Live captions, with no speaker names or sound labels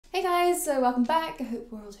Hey guys, so welcome back. I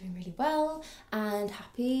hope we're all doing really well and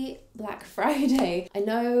happy Black Friday. I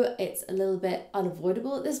know it's a little bit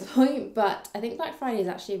unavoidable at this point, but I think Black Friday is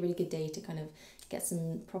actually a really good day to kind of get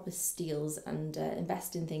some proper steals and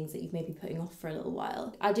invest in things that you've maybe putting off for a little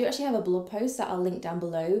while. I do actually have a blog post that I'll link down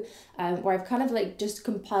below where I've kind of like just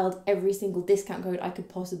compiled every single discount code I could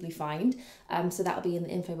possibly find. So that'll be in the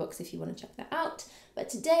info box if you want to check that out. But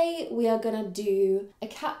today we are gonna do a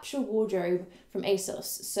capsule wardrobe from ASOS.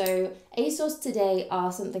 So ASOS today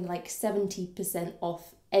are something like 70%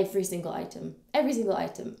 off every single item. Every single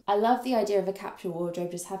item. I love the idea of a capsule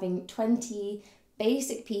wardrobe, just having 20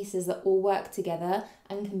 basic pieces that all work together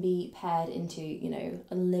and can be paired into, you know,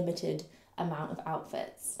 unlimited amount of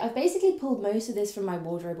outfits. I've basically pulled most of this from my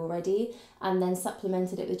wardrobe already and then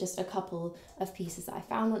supplemented it with just a couple of pieces that I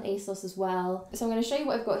found on ASOS as well. So I'm going to show you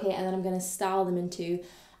what I've got here and then I'm going to style them into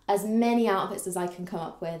as many outfits as I can come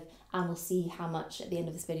up with, and we'll see how much at the end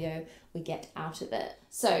of this video we get out of it.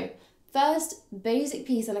 So first basic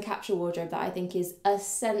piece on a capsule wardrobe that I think is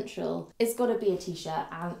essential, it's got to be a t-shirt,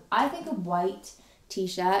 and I think a white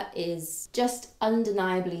t-shirt is just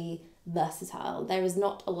undeniably versatile. There is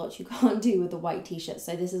not a lot you can't do with a white t-shirt,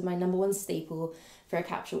 so this is my number one staple for a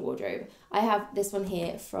capsule wardrobe. I have this one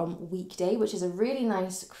here from Weekday, which is a really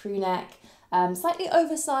nice crew neck, slightly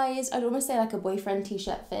oversized, I'd almost say like a boyfriend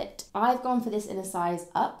t-shirt fit. I've gone for this in a size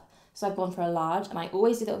up, so I've gone for a large, and I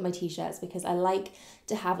always do that with my t-shirts because I like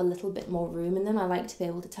to have a little bit more room in them. I like to be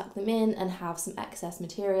able to tuck them in and have some excess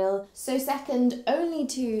material. So second only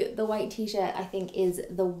to the white t-shirt, I think, is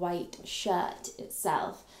the white shirt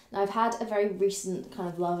itself. Now I've had a very recent kind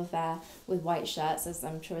of love affair with white shirts, as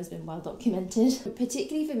I'm sure has been well documented.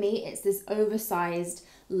 Particularly for me, it's this oversized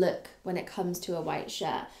look when it comes to a white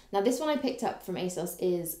shirt. Now this one I picked up from ASOS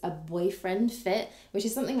is a boyfriend fit, which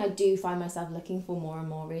is something I do find myself looking for more and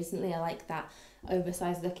more recently. I like that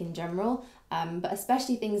oversized look in general, but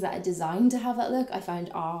especially things that are designed to have that look I find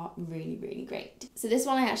are really, really great. So this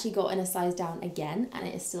one I actually got in a size down again, and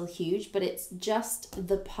it is still huge, but it's just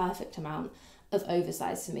the perfect amount of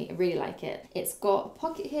oversized for me. I really like it. It's got a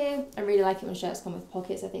pocket here. I really like it when shirts come with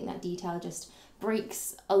pockets. I think that detail just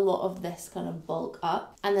breaks a lot of this kind of bulk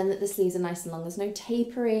up. And then the sleeves are nice and long. There's no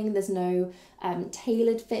tapering, there's no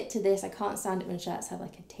tailored fit to this. I can't stand it when shirts have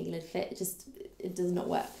like a tailored fit. It does not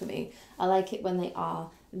work for me. I like it when they are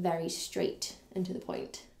very straight and to the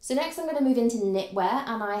point. So next I'm gonna move into knitwear,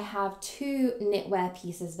 and I have two knitwear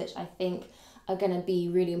pieces which I think are going to be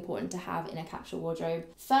really important to have in a capsule wardrobe.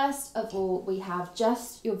 First of all, we have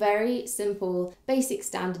just your very simple basic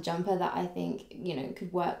standard jumper that I think, you know,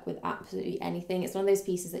 could work with absolutely anything. It's one of those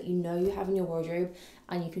pieces that you know you have in your wardrobe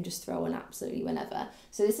and you can just throw on absolutely whenever.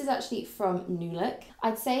 So this is actually from New Look.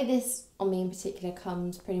 I'd say this on me in particular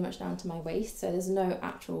comes pretty much down to my waist, so there's no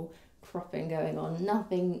actual cropping going on,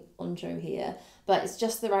 nothing on show here, but it's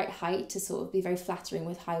just the right height to sort of be very flattering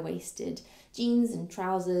with high-waisted jeans and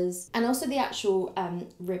trousers. And also the actual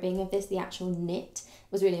ribbing of this, the actual knit,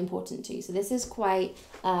 was really important too. So this is quite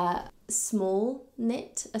small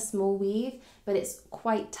knit, a small weave, but it's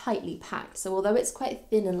quite tightly packed. So although it's quite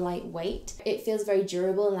thin and lightweight, it feels very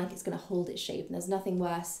durable and like it's going to hold its shape. And there's nothing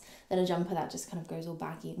worse than a jumper that just kind of goes all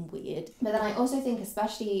baggy and weird. But then I also think,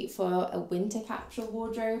 especially for a winter capsule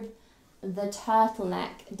wardrobe, the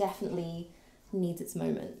turtleneck definitely needs its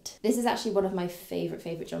moment. This is actually one of my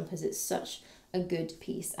favorite jumpers. It's such a good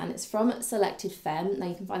piece, and it's from Selected Femme. Now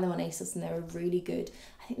you can find them on ASOS and they're really good.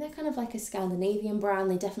 I think they're kind of like a Scandinavian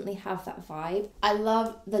brand. They definitely have that vibe. I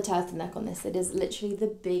love the turtleneck on this. It is literally the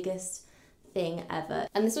biggest thing ever.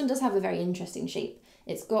 And this one does have a very interesting shape.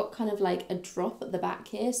 It's got kind of like a drop at the back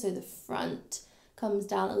here, so the front comes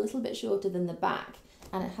down a little bit shorter than the back,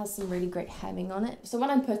 and it has some really great hemming on it. So when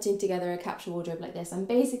I'm putting together a capsule wardrobe like this, I'm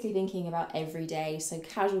basically thinking about every day, so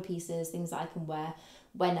casual pieces, things that I can wear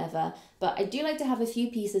whenever, but I do like to have a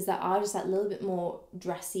few pieces that are just that little bit more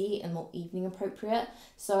dressy and more evening appropriate.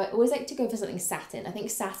 So I always like to go for something satin. I think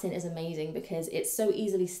satin is amazing because it's so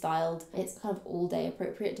easily styled. It's kind of all day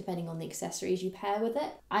appropriate depending on the accessories you pair with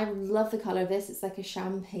it. I love the color of this. It's like a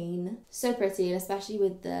champagne. So pretty, and especially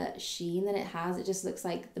with the sheen that it has, it just looks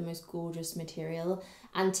like the most gorgeous material.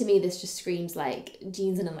 And to me, this just screams like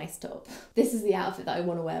jeans and a nice top. This is the outfit that I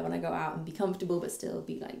want to wear when I go out and be comfortable, but still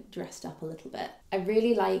be like dressed up a little bit. I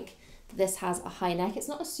really like that this has a high neck. It's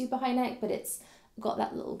not a super high neck, but it's got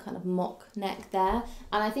that little kind of mock neck there.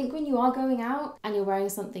 And I think when you are going out and you're wearing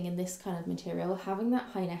something in this kind of material, having that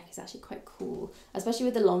high neck is actually quite cool, especially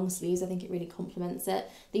with the long sleeves. I think it really complements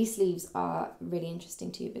it. These sleeves are really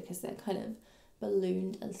interesting too because they're kind of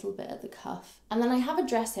ballooned a little bit at the cuff. And then I have a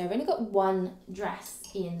dress here. I've only got one dress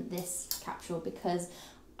in this capsule because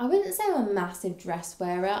I wouldn't say I'm a massive dress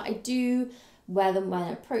wearer. I do wear them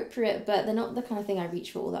when appropriate, but they're not the kind of thing I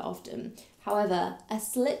reach for all that often. However, a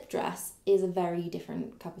slip dress is a very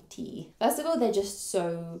different cup of tea. First of all, they're just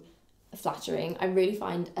so flattering. I really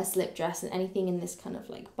find a slip dress and anything in this kind of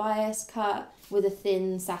like bias cut with a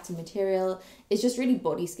thin satin material is just really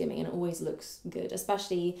body skimming and it always looks good,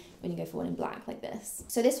 especially when you go for one in black like this.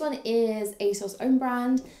 So this one is ASOS own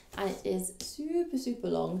brand and it is super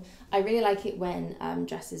long. I really like it when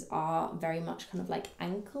dresses are very much kind of like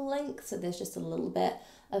ankle length, so there's just a little bit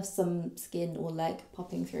of some skin or leg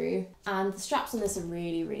popping through. And the straps on this are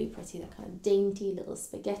really pretty. They're kind of dainty little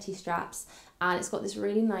spaghetti straps, and it's got this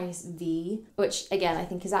really nice V, which again I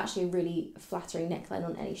think is actually a really flattering neckline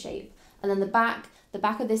on any shape. And then the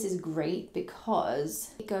back of this is great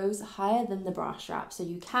because it goes higher than the bra strap, so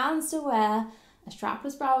you can still wear a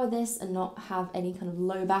strapless bra with this and not have any kind of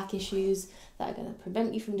low back issues that are going to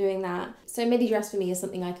prevent you from doing that. So midi dress for me is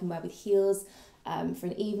something I can wear with heels. For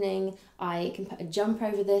an evening, I can put a jumper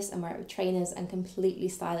over this and wear it with trainers and completely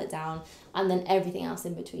style it down, and then everything else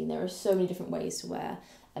in between. There are so many different ways to wear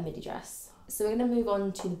a midi dress. So we're going to move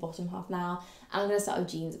on to the bottom half now, and I'm going to start with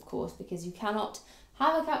jeans, of course, because you cannot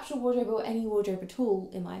have a capsule wardrobe or any wardrobe at all,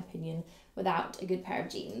 in my opinion, without a good pair of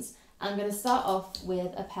jeans. And I'm going to start off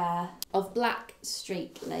with a pair of black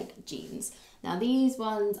straight leg jeans. Now these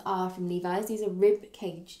ones are from Levi's. These are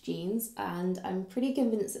Ribcage jeans, and I'm pretty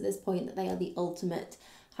convinced at this point that they are the ultimate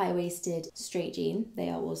high-waisted straight jean. They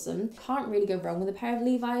are awesome. Can't really go wrong with a pair of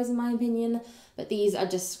Levi's in my opinion, but these are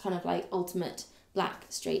just kind of like ultimate black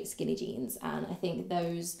straight skinny jeans, and I think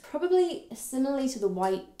those, probably similarly to the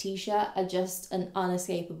white t-shirt, are just an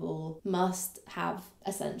unescapable must-have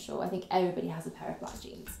essential. I think everybody has a pair of black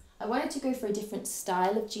jeans. I wanted to go for a different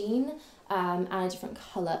style of jean and a different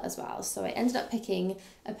colour as well. So I ended up picking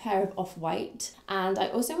a pair of off-white, and I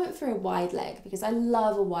also went for a wide leg because I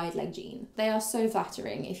love a wide leg jean. They are so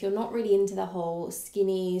flattering. If you're not really into the whole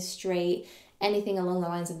skinny, straight, anything along the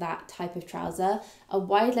lines of that type of trouser, a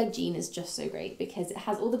wide leg jean is just so great because it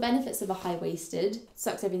has all the benefits of a high-waisted,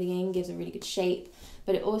 sucks everything in, gives a really good shape,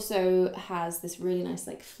 but it also has this really nice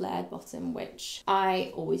like flared bottom, which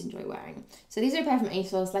I always enjoy wearing. So these are a pair from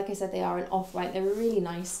ASOS. Like I said, they are an off-white. They're really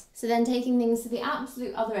nice. So then taking things to the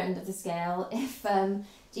absolute other end of the scale, if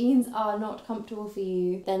jeans are not comfortable for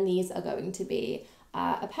you, then these are going to be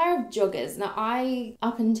a pair of joggers. Now I,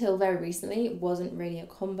 up until very recently, wasn't really a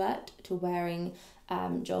convert to wearing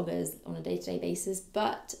joggers on a day-to-day basis,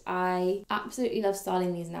 but I absolutely love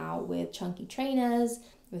styling these now with chunky trainers,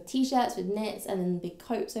 with t-shirts, with knits, and then big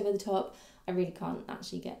coats over the top. I really can't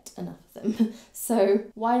actually get enough of them. So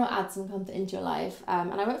why not add some comfort into your life?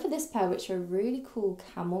 And I went for this pair, which are a really cool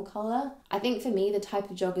camel colour. I think for me, the type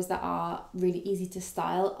of joggers that are really easy to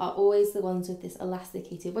style are always the ones with this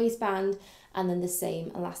elasticated waistband and then the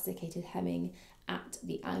same elasticated hemming at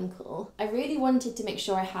the ankle. I really wanted to make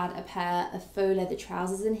sure I had a pair of faux leather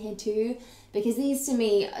trousers in here too, because these to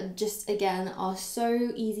me just again are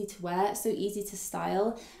so easy to wear, so easy to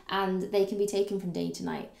style, and they can be taken from day to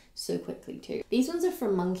night so quickly too. These ones are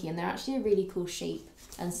from Monki and they're actually a really cool shape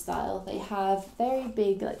and style. They have very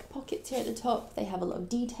big like pockets here at the top, they have a lot of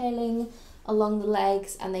detailing along the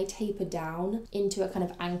legs, and they taper down into a kind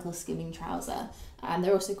of ankle skimming trouser. And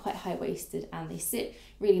they're also quite high-waisted and they sit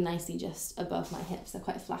really nicely just above my hips. They're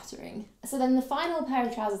quite flattering. So then the final pair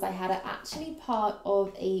of trousers I had are actually part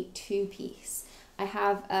of a two-piece. I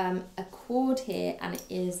have a cord here and it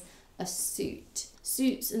is a suit.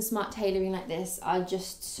 Suits and smart tailoring like this are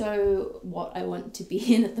just so what I want to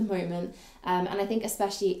be in at the moment. And I think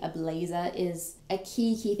especially a blazer is a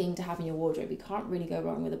key thing to have in your wardrobe. You can't really go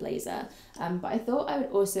wrong with a blazer. But I thought I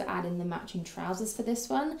would also add in the matching trousers for this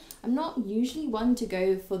one. I'm not usually one to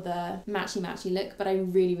go for the matchy look, but I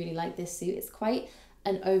really like this suit. It's quite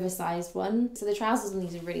an oversized one. So the trousers on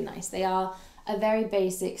these are really nice. They are a very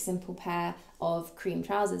basic, simple pair of cream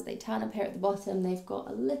trousers. They turn up here at the bottom. They've got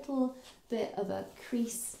a little bit of a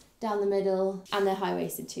crease down the middle, and they're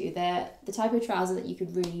high-waisted too. They're the type of trouser that you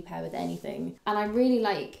could really pair with anything. And I really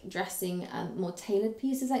like dressing more tailored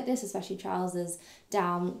pieces like this, especially trousers,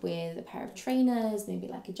 down with a pair of trainers, maybe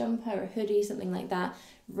like a jumper or a hoodie, something like that.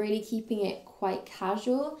 Really keeping it quite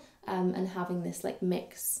casual and having this like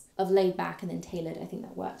mix of laid back and then tailored. I think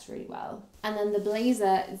that works really well. And then the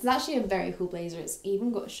blazer, it's actually a very cool blazer. It's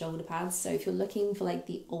even got shoulder pads, so if you're looking for like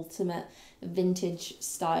the ultimate vintage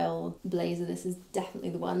style blazer, this is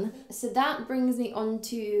definitely the one. So that brings me on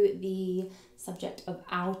to the subject of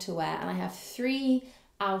outerwear, and I have three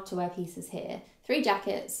outerwear pieces here. 3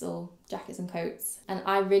 jackets, or jackets and coats, and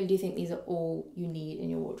I really do think these are all you need in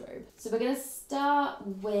your wardrobe. So we're going to start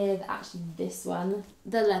with actually this one,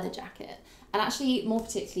 the leather jacket, and actually more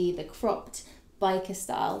particularly the cropped biker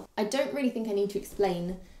style. I don't really think I need to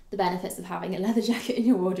explain the benefits of having a leather jacket in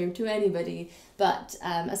your wardrobe to anybody, but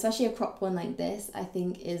especially a cropped one like this, I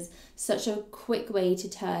think is such a quick way to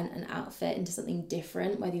turn an outfit into something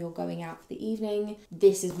different, whether you're going out for the evening.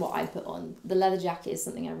 This is what I put on. The leather jacket is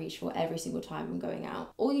something I reach for every single time I'm going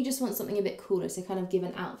out. Or you just want something a bit cooler to kind of give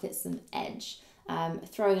an outfit some edge.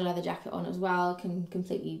 Throwing a leather jacket on as well can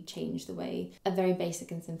completely change the way a very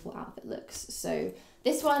basic and simple outfit looks. So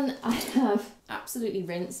this one I have absolutely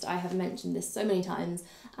rinsed. I have mentioned this so many times,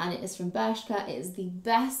 and it is from Bershka. It is the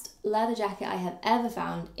best leather jacket I have ever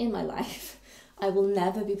found in my life. I will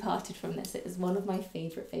never be parted from this. It is one of my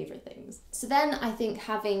favourite things. So then I think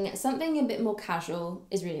having something a bit more casual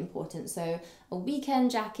is really important. So a weekend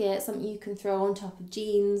jacket, something you can throw on top of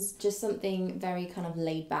jeans, just something very kind of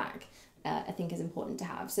laid back. I think is important to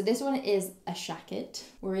have. So this one is a shacket.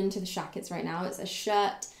 We're into the shackets right now. It's a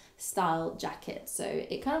shirt style jacket. So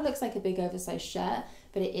it kind of looks like a big oversized shirt,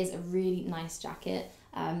 but it is a really nice jacket.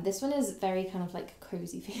 This one is very kind of like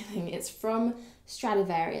cozy feeling. It's from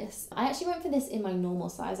Stradivarius. I actually went for this in my normal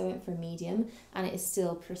size. I went for a medium, and it is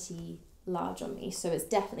still pretty large on me. So it's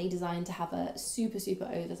definitely designed to have a super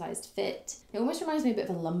oversized fit. It almost reminds me a bit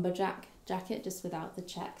of a lumberjack jacket, just without the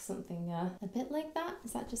check, something a bit like that.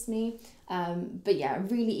 Is that just me? But yeah,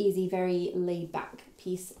 really easy, very laid back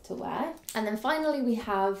piece to wear. And then finally we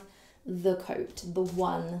have the coat,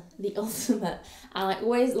 the ultimate. And I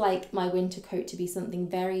always like my winter coat to be something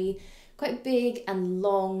quite big and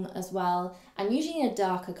long as well, and usually in a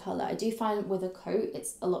darker colour. I do find with a coat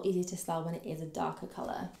it's a lot easier to style when it is a darker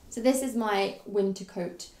colour. So this is my winter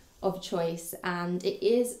coat of choice, and it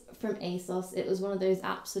is from ASOS. It was one of those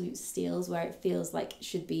absolute steals where it feels like it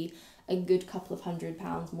should be a good couple of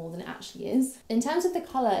 £100 more than it actually is. In terms of the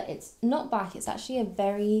colour, it's not black, it's actually a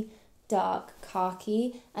very dark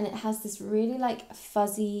khaki, and it has this really like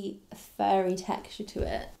fuzzy furry texture to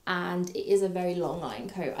it, and it is a very long line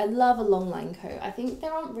coat. I love a long line coat. I think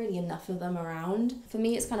there aren't really enough of them around. For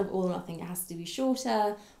me it's kind of all or nothing. It has to be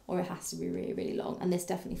shorter or it has to be really long, and this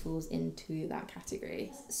definitely falls into that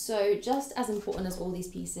category. So just as important as all these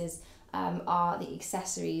pieces are the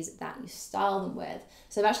accessories that you style them with.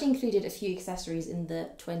 So I've actually included a few accessories in the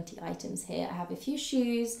 20 items here. I have a few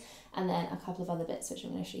shoes and then a couple of other bits which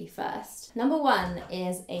I'm going to show you first. Number one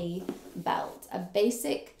is a belt, a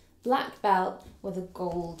basic black belt with a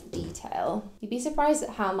gold detail. You'd be surprised at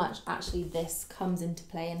how much actually this comes into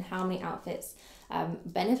play and how many outfits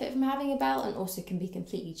benefit from having a belt and also can be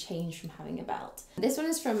completely changed from having a belt. This one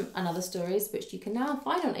is from Another Stories, which you can now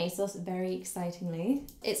find on ASOS, very excitingly.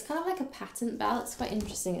 It's kind of like a patent belt. It's quite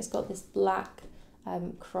interesting. It's got this black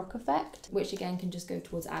croc effect, which again can just go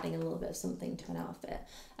towards adding a little bit of something to an outfit.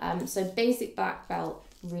 So basic black belt,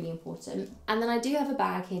 really important. And then I do have a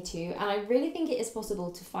bag here too, and I really think it is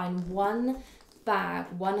possible to find one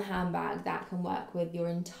handbag that can work with your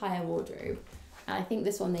entire wardrobe. And I think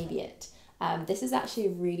this one may be it. This is actually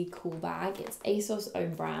a really cool bag. It's ASOS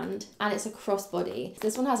own brand, and it's a crossbody.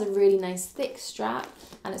 This one has a really nice thick strap,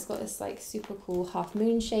 and it's got this like super cool half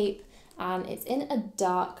moon shape, and it's in a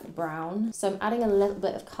dark brown. So I'm adding a little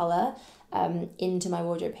bit of colour into my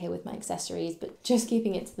wardrobe here with my accessories, but just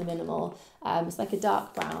keeping it to the minimal. It's like a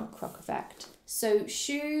dark brown croc effect. So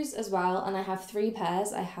shoes as well, and I have 3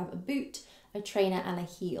 pairs. I have a boot, a trainer, and a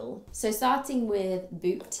heel. So starting with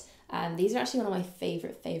boot, these are actually one of my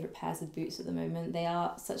favourite pairs of boots at the moment. They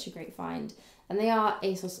are such a great find, and they are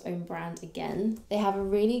ASOS own brand again. They have a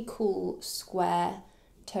really cool square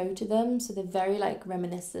toe to them, so they're very like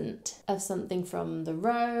reminiscent of something from The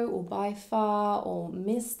Row or By Far or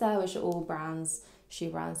Mister, which are all brands,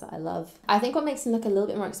 shoe brands that I love. I think what makes them look a little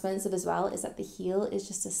bit more expensive as well is that the heel is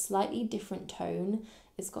just a slightly different tone.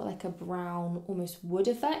 It's got like a brown, almost wood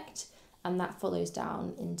effect, and that follows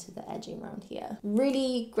down into the edging around here.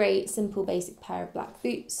 Really great, simple, basic pair of black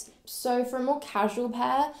boots. So for a more casual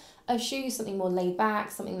pair of shoes, something more laid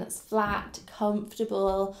back, something that's flat,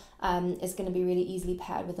 comfortable, is gonna be really easily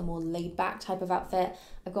paired with a more laid back type of outfit.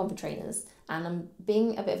 I've gone for trainers, and I'm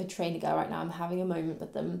being a bit of a trainer girl right now. I'm having a moment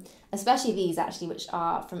with them, especially these actually, which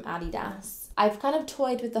are from Adidas. I've kind of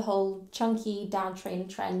toyed with the whole chunky down trainer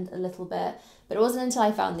trend a little bit, but it wasn't until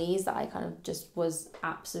I found these that I kind of just was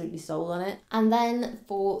absolutely sold on it. And then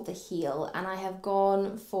for the heel, and I have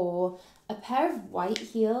gone for a pair of white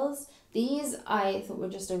heels. These I thought were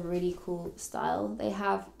just a really cool style. They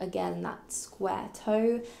have, again, that square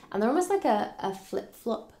toe, and they're almost like a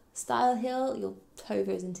flip-flop style heel. You'll toe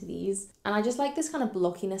goes into these. And I just like this kind of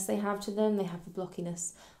blockiness they have to them. They have the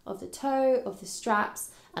blockiness of the toe, of the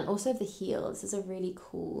straps, and also of the heel. This is a really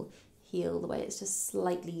cool heel, the way it's just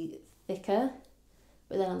slightly thicker,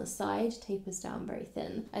 but then on the side tapers down very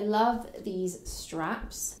thin. I love these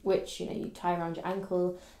straps, which, you know, you tie around your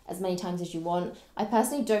ankle as many times as you want. I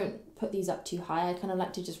personally don't put these up too high. I kind of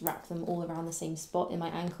like to just wrap them all around the same spot in my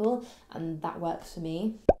ankle, and that works for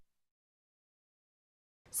me.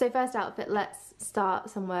 So first outfit, let's start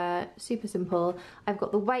somewhere super simple. I've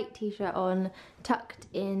got the white t-shirt on, tucked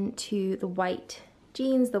into the white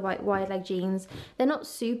jeans, the white wide leg jeans. They're not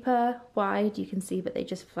super wide, you can see, but they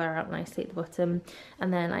just flare out nicely at the bottom.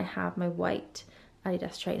 And then I have my white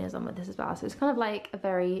Adidas Trainers on with this as well. So it's kind of like a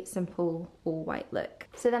very simple all white look.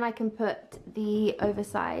 So then I can put the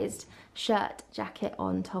oversized shirt jacket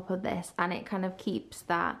on top of this, and it kind of keeps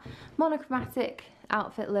that monochromatic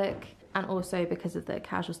outfit look. And also because of the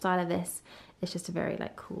casual style of this, it's just a very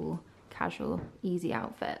like cool, casual, easy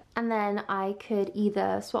outfit. And then I could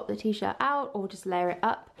either swap the t-shirt out or just layer it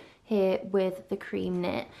up here with the cream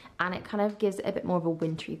knit, and it kind of gives it a bit more of a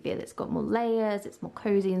wintry feel. It's got more layers, it's more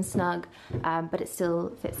cozy and snug, but it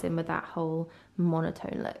still fits in with that whole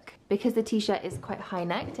monotone look. Because the t-shirt is quite high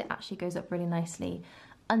necked, it actually goes up really nicely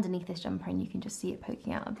underneath this jumper, and you can just see it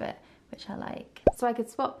poking out a bit, which I like. So I could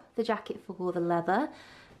swap the jacket for the leather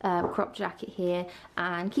crop jacket here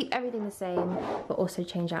and keep everything the same, but also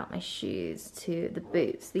change out my shoes to the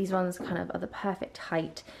boots. These ones kind of are the perfect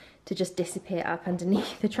height to just disappear up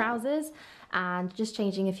underneath the trousers. And just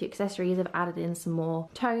changing a few accessories, I've added in some more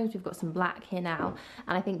tones. We've got some black here now,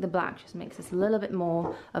 and I think the black just makes this a little bit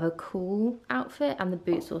more of a cool outfit, and the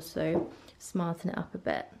boots also smarten it up a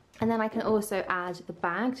bit. And then I can also add the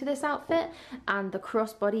bag to this outfit, and the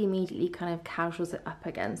crossbody immediately kind of casuals it up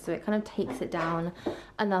again. So it kind of takes it down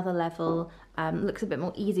another level, looks a bit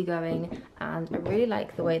more easygoing, and I really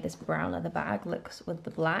like the way this brown leather bag looks with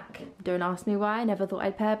the black. Don't ask me why, I never thought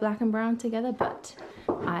I'd pair black and brown together, but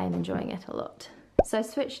I'm enjoying it a lot. So I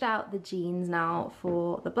switched out the jeans now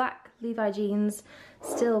for the black Levi jeans,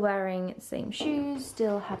 still wearing the same shoes,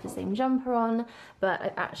 still have the same jumper on, but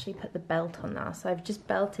I've actually put the belt on now. So I've just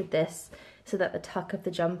belted this so that the tuck of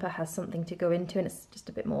the jumper has something to go into, and it's just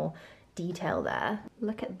a bit more detail there.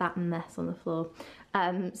 Look at that mess on the floor.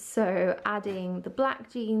 So adding the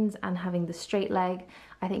black jeans and having the straight leg,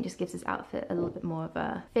 I think just gives this outfit a little bit more of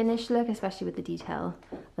a finished look, especially with the detail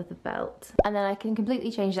of the belt. And then I can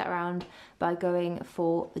completely change that around by going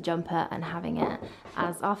for the jumper and having it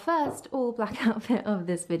as our first all black outfit of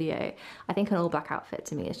this video. I think an all black outfit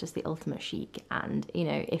to me is just the ultimate chic, and you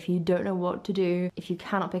know, if you don't know what to do, if you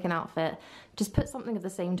cannot pick an outfit, just put something of the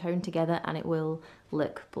same tone together and it will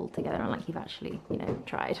look pulled together and like you've actually, you know,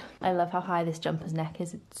 tried. I love how high this jumper's neck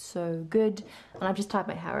is, it's so good. And I've just tied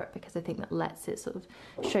my hair up because I think that lets it sort of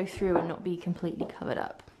show through and not be completely covered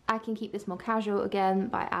up. I can keep this more casual again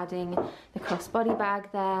by adding the crossbody bag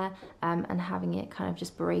there, and having it kind of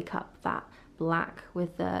just break up that black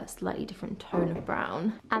with a slightly different tone of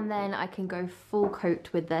brown. And then I can go full coat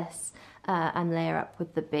with this and layer up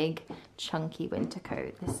with the big chunky winter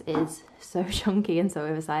coat. This is so chunky and so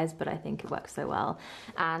oversized, but I think it works so well.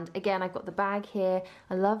 And again, I've got the bag here.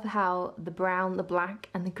 I love how the brown, the black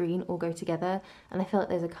and the green all go together, and I feel like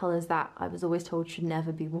those are colours that I was always told should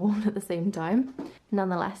never be worn at the same time.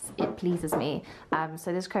 Nonetheless, it pleases me.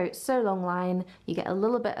 So this coat's so long line, you get a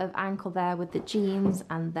little bit of ankle there with the jeans,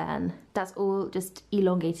 and then that's all just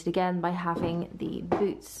elongated again by having the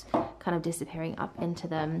boots kind of disappearing up into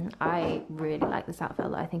them. I really like this outfit.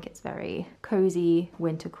 I think it's very cozy,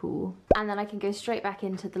 winter cool. And then I can go straight back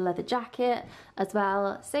into the leather jacket as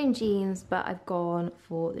well. Same jeans, but I've gone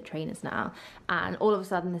for the trainers now. And all of a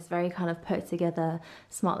sudden this very kind of put together,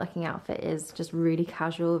 smart looking outfit is just really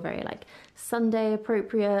casual, very like Sunday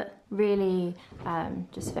appropriate, really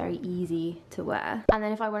just very easy to wear. And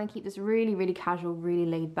then if I want to keep this really, really casual, really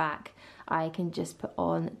laid back, I can just put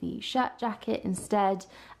on the shirt jacket instead.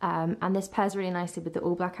 And this pairs really nicely with the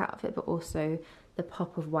all black outfit, but also the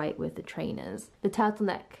pop of white with the trainers. The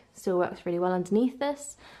turtleneck still works really well underneath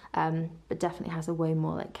this, but definitely has a way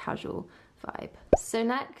more like casual vibe. So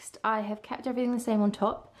next, I have kept everything the same on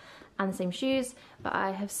top and the same shoes, but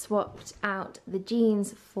I have swapped out the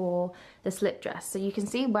jeans for the slip dress. So you can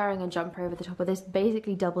see wearing a jumper over the top of this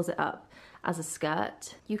basically doubles it up as a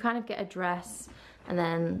skirt. You kind of get a dress and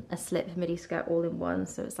then a slip midi skirt all in one,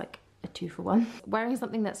 so it's like a 2-for-1. Wearing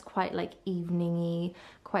something that's quite like evening-y,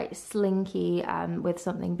 quite slinky, with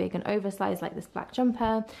something big and oversized like this black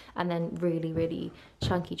jumper, and then really, really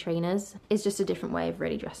chunky trainers is just a different way of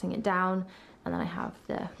really dressing it down. And then I have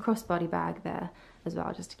the crossbody bag there as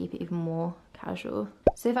well, just to keep it even more casual.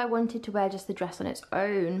 So if I wanted to wear just the dress on its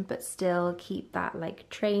own, but still keep that like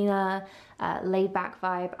trainer, laid back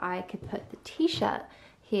vibe, I could put the t-shirt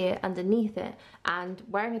here underneath it, and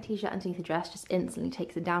wearing a t-shirt underneath the dress just instantly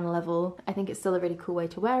takes it down a level. I think it's still a really cool way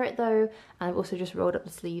to wear it though, and I've also just rolled up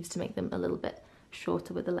the sleeves to make them a little bit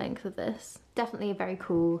shorter with the length of this. Definitely a very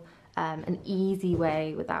cool an easy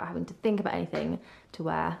way without having to think about anything to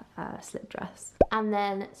wear a slip dress. And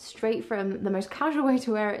then straight from the most casual way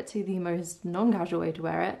to wear it to the most non-casual way to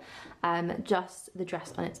wear it, just the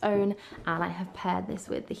dress on its own, and I have paired this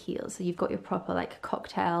with the heels. So you've got your proper like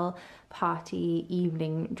cocktail party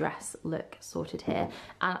evening dress look sorted here,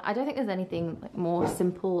 and I don't think there's anything like more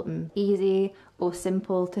simple and easy or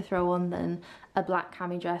simple to throw on than a black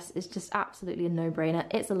cami dress. It's just absolutely a no-brainer.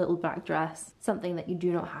 It's a little black dress, something that you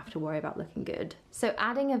do not have to worry about looking good. So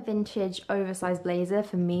adding a vintage oversized blazer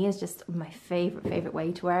for me is just my favorite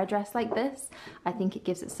way to wear a dress like this. I think it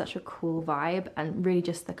gives it such a cool vibe, and really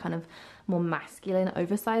just the kind of more masculine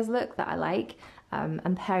oversized look that I like.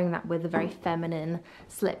 And pairing that with a very feminine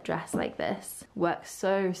slip dress like this works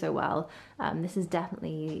so well. This is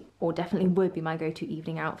definitely would be my go-to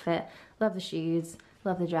evening outfit. Love the shoes,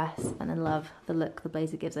 love the dress, and then love the look the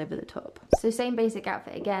blazer gives over the top. So same basic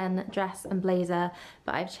outfit again, dress and blazer,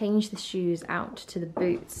 but I've changed the shoes out to the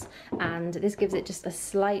boots, and this gives it just a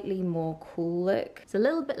slightly more cool look. It's a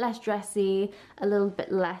little bit less dressy, a little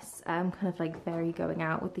bit less kind of like very going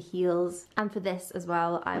out with the heels. And for this as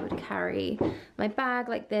well, I would carry my bag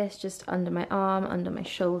like this, just under my arm, under my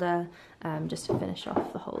shoulder, just to finish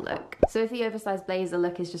off the whole look. So if the oversized blazer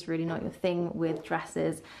look is just really not your thing with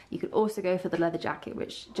dresses, you could also go for the leather jacket,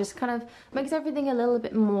 which just kind of makes everything a little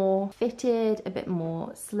bit more fitted, a bit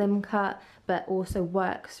more slim cut, but also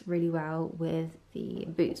works really well with the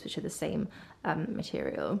boots, which are the same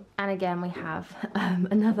material. And again, we have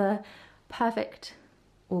another perfect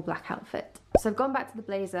all black outfit. So I've gone back to the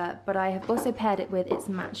blazer, but I have also paired it with its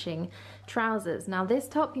matching trousers. Now this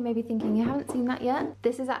top, you may be thinking, you haven't seen that yet?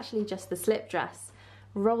 This is actually just the slip dress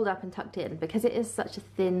rolled up and tucked in. Because it is such a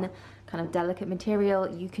thin, kind of delicate material,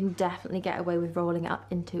 you can definitely get away with rolling it up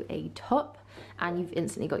into a top, and you've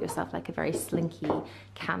instantly got yourself like a very slinky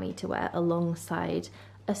cami to wear alongside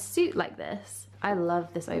a suit like this. I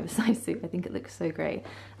love this oversized suit. I think it looks so great.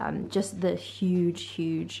 Just the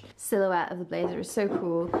huge silhouette of the blazer is so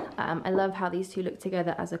cool. I love how these two look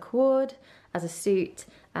together as a cord, as a suit,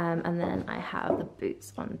 and then I have the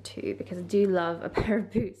boots on too, because I do love a pair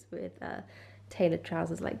of boots with tailored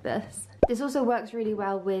trousers like this. This also works really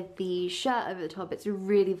well with the shirt over the top. It's a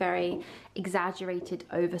really very exaggerated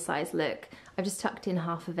oversized look. I've just tucked in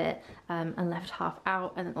half of it and left half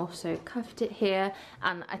out, and then also cuffed it here.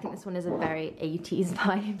 And I think this one is a very 80s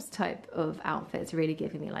vibes type of outfit. It's really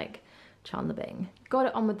giving me like Chandler Bing. Got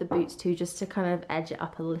it on with the boots too, just to kind of edge it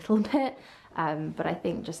up a little bit. But I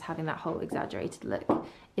think just having that whole exaggerated look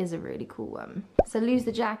is a really cool one. So lose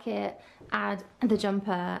the jacket, add the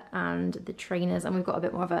jumper and the trainers, and we've got a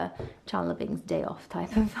bit more of a Chandler Bing's day off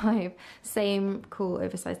type of vibe. Same cool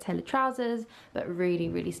oversized tailored trousers, but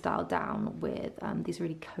really styled down with these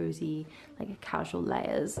really cozy, like casual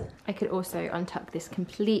layers. I could also untuck this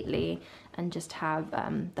completely and just have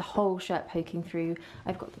the whole shirt poking through.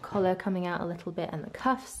 I've got the collar coming out a little bit and the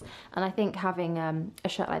cuffs, and I think having a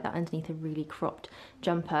shirt like that underneath a really cropped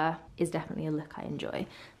jumper is definitely a look I enjoy.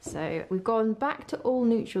 So we've gone back to all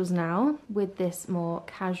neutrals now with this more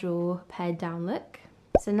casual pared down look.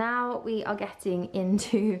 So now we are getting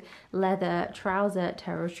into leather trouser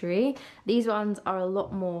territory. These ones are a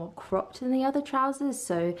lot more cropped than the other trousers,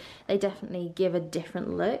 so they definitely give a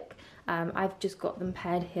different look. I've just got them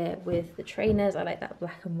paired here with the trainers. I like that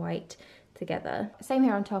black and white together. Same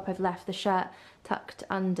here on top, I've left the shirt tucked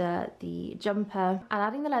under the jumper, and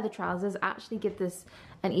adding the leather trousers actually give this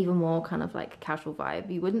an even more kind of like casual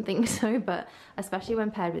vibe. You wouldn't think so, but especially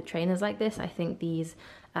when paired with trainers like this, I think these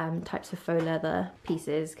types of faux leather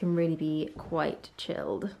pieces can really be quite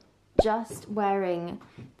chilled. Just wearing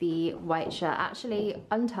the white shirt, actually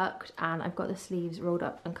untucked, and I've got the sleeves rolled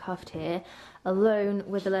up and cuffed here, alone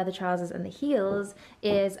with the leather trousers and the heels,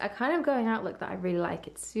 is a kind of going out look that I really like.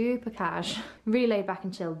 It's super cash, really laid back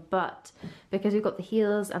and chilled, but because we've got the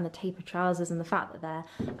heels and the tapered trousers and the fact that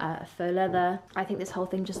they're faux leather, I think this whole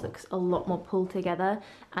thing just looks a lot more pulled together,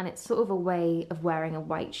 and it's sort of a way of wearing a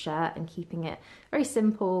white shirt and keeping it very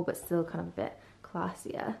simple but still kind of a bit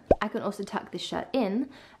classier. I can also tuck this shirt in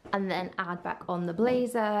and then add back on the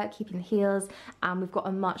blazer, keeping the heels, and we've got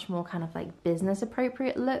a much more kind of like business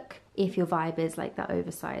appropriate look if your vibe is like that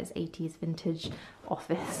oversized 80s vintage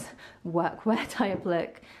office workwear type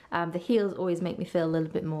look. The heels always make me feel a little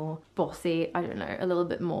bit more bossy, I don't know, a little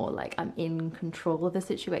bit more like I'm in control of the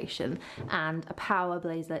situation, and a power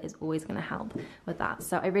blazer is always going to help with that.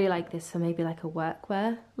 So I really like this for maybe like a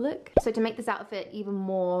workwear look. So to make this outfit even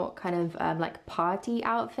more kind of like party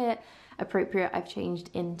outfit appropriate, I've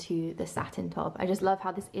changed into the satin top. I just love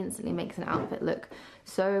how this instantly makes an outfit look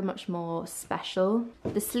so much more special.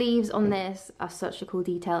 The sleeves on this are such a cool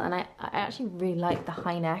detail, and I actually really like the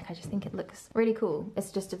high neck. I just think it looks really cool.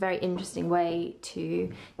 It's just a very interesting way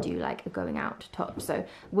to do like a going out top. So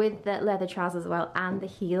with the leather trousers as well and the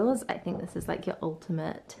heels, I think this is like your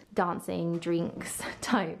ultimate dancing, drinks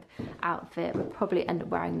type outfit. We'll probably end up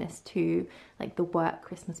wearing this to like the work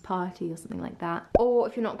Christmas party or something like that. Or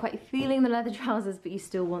if you're not quite feeling the leather trousers but you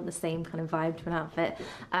still want the same kind of vibe to an outfit,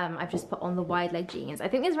 I've just put on the wide leg jeans. I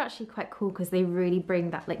think these are actually quite cool because they really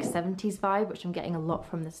bring that like 70s vibe, which I'm getting a lot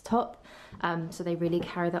from this top. So they really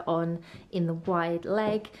carry that on in the wide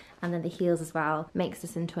leg, and then the heels as well makes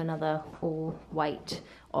this into another all white,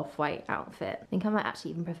 off-white outfit. I think I might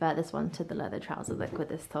actually even prefer this one to the leather trouser look with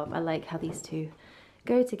this top. I like how these two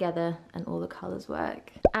go together and all the colors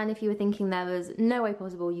work. And if you were thinking there was no way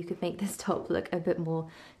possible you could make this top look a bit more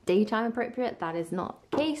daytime appropriate, that is not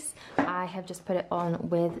the case. I have just put it on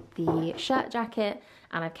with the shirt jacket,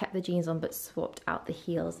 and I've kept the jeans on but swapped out the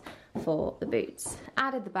heels for the boots.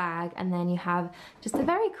 Added the bag, and then you have just a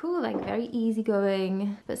very cool, like very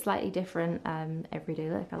easygoing but slightly different everyday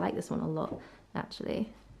look. I like this one a lot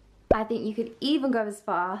actually. I think you could even go as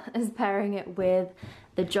far as pairing it with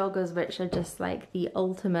the joggers, which are just like the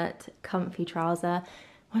ultimate comfy trouser.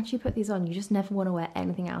 Once you put these on, you just never want to wear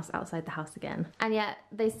anything else outside the house again. And yet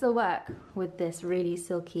they still work with this really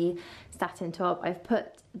silky satin top. I've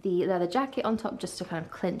put the leather jacket on top just to kind of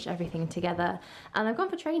clinch everything together. And I've gone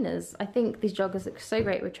for trainers. I think these joggers look so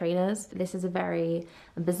great with trainers. This is a very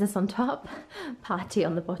business on top, party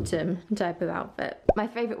on the bottom type of outfit. My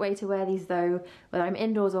favorite way to wear these though, whether I'm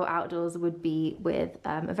indoors or outdoors, would be with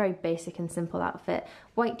a very basic and simple outfit.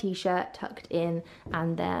 White t-shirt tucked in,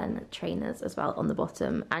 and then trainers as well on the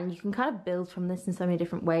bottom. And you can kind of build from this in so many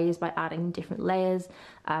different ways by adding different layers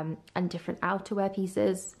and different outerwear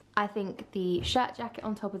pieces. I think the shirt jacket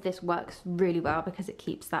on top of this works really well because it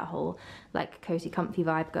keeps that whole like cozy comfy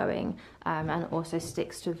vibe going, and also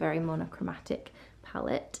sticks to a very monochromatic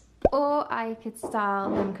palette. Or I could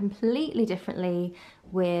style them completely differently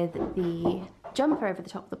with the jumper over the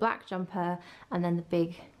top, the black jumper, and then the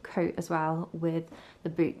big coat as well with the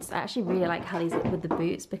boots. I actually really like how these look with the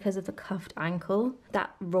boots because of the cuffed ankle.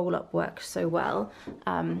 That roll up works so well.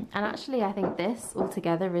 And actually I think this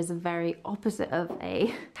altogether is a very opposite of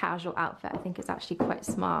a casual outfit. I think it's actually quite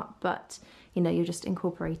smart, but you know, you're just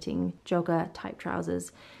incorporating jogger type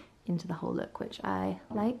trousers into the whole look, which I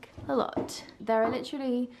like a lot. There are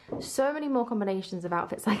literally so many more combinations of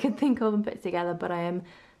outfits I could think of and put together, but I am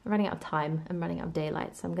running out of time. I'm running out of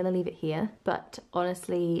daylight, so I'm gonna leave it here. But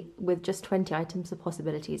honestly, with just 20 items, the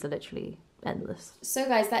possibilities are literally endless. So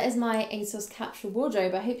guys, that is my ASOS capsule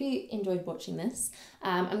wardrobe. I hope you enjoyed watching this.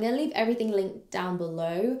 I'm going to leave everything linked down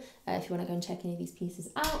below if you want to go and check any of these pieces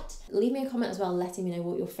out. Leave me a comment as well letting me know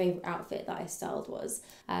what your favourite outfit that I styled was.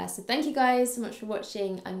 So thank you guys so much for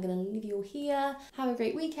watching. I'm going to leave you all here. Have a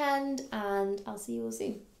great weekend, and I'll see you all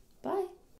soon.